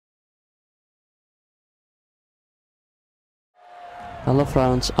Hello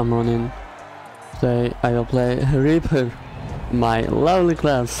friends, I'm Ronin. Today I will play Reaper, my lovely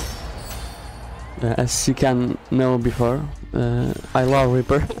class. As you can know before, I love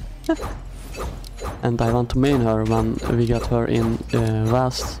Reaper. And I want to main her when we get her in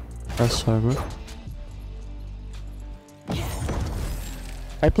West server.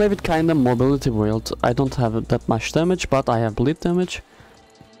 I play with kinda mobility build. I don't have that much damage, but I have bleed damage.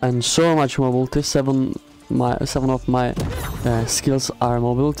 And so much mobility, 7 of my skills are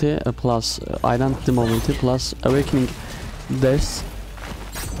mobility, plus identity mobility, plus awakening death.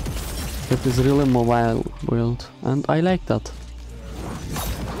 It is really mobile build, and I like that.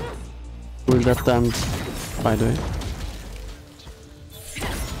 Will that end, by the way.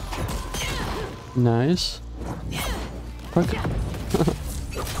 Nice. Fuck.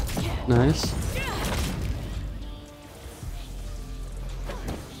 Nice.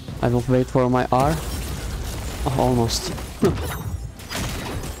 I will wait for my R. Oh, almost.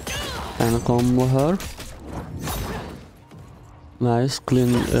 And combo her. Nice,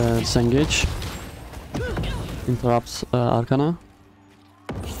 clean disengage. Interrupts Arcana.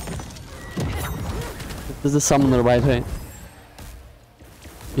 This is the summoner, by the way.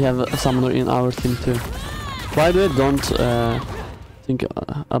 We have a summoner in our team too. By the way, don't think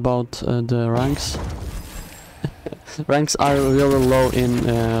about the ranks. Ranks are really low in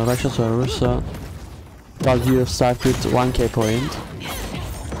Russia server, so because you start with 1k point.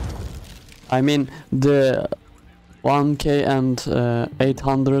 I mean, the 1k and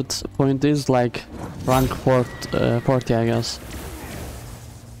 800 point is like rank 40, I guess.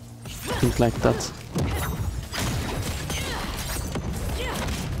 Think like that.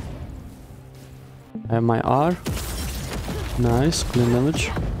 I have my R. Nice, clean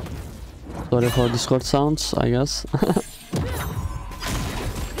damage. Sorry for Discord sounds, I guess.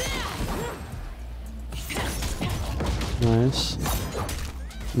 Nice.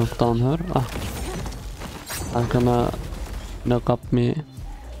 Knock down her. Ah. I'm gonna knock up me.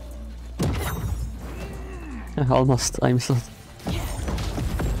 Almost, I missed it.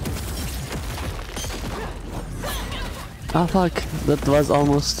 Ah fuck, that was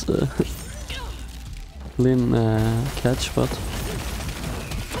almost clean catch, but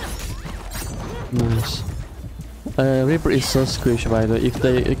nice. Reaper is so squishy, by the way. If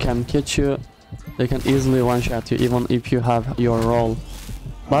they can catch you, they can easily one-shot you, even if you have your roll.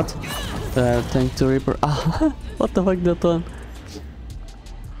 But thanks to Reaper. Ah, what the fuck that one?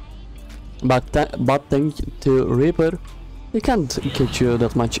 But thanks to Reaper, they can't catch you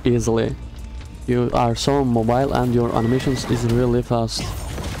that much easily. You are so mobile and your animations is really fast.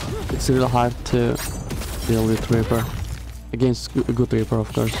 It's really hard to deal with Reaper. Against a good Reaper,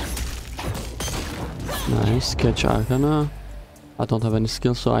 of course. Nice, catch Arcana. I don't have any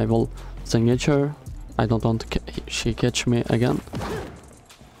skills, so I will disengage her. I don't want she catch me again.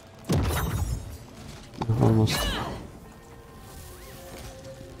 Almost.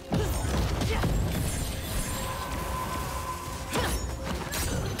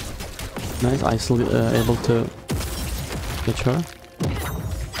 Nice, I still able to catch her.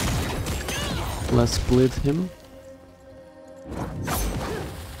 Let's split him.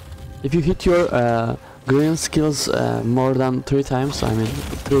 If you hit your green skills more than 3 times, I mean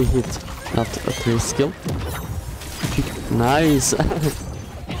 3 hit, not 3 skill. Nice!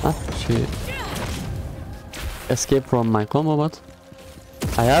 Ah, she escaped from my combo, but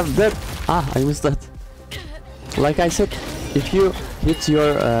I have that. Ah, I missed that. Like I said, if you hit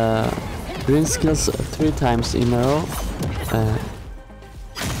your green skills 3 times in a row,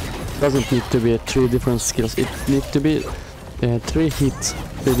 doesn't need to be 3 different skills. It needs to be 3 hits,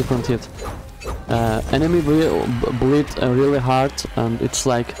 3 different hits. Enemy bleed really hard, and it's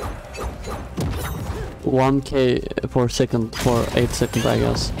like 1k per second for 8 seconds, I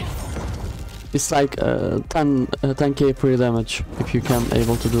guess. It's like 10k free damage if you can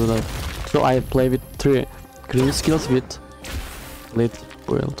able to do that. So I play with 3 green skills with lead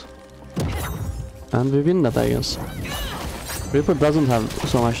build, and we win that, I guess. Reaper doesn't have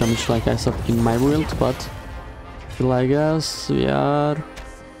so much damage like I said in my build, but still I guess we are...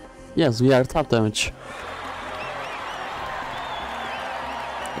 Yes, we are top damage.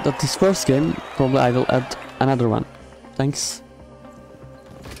 That is first game, probably I will add another one. Thanks.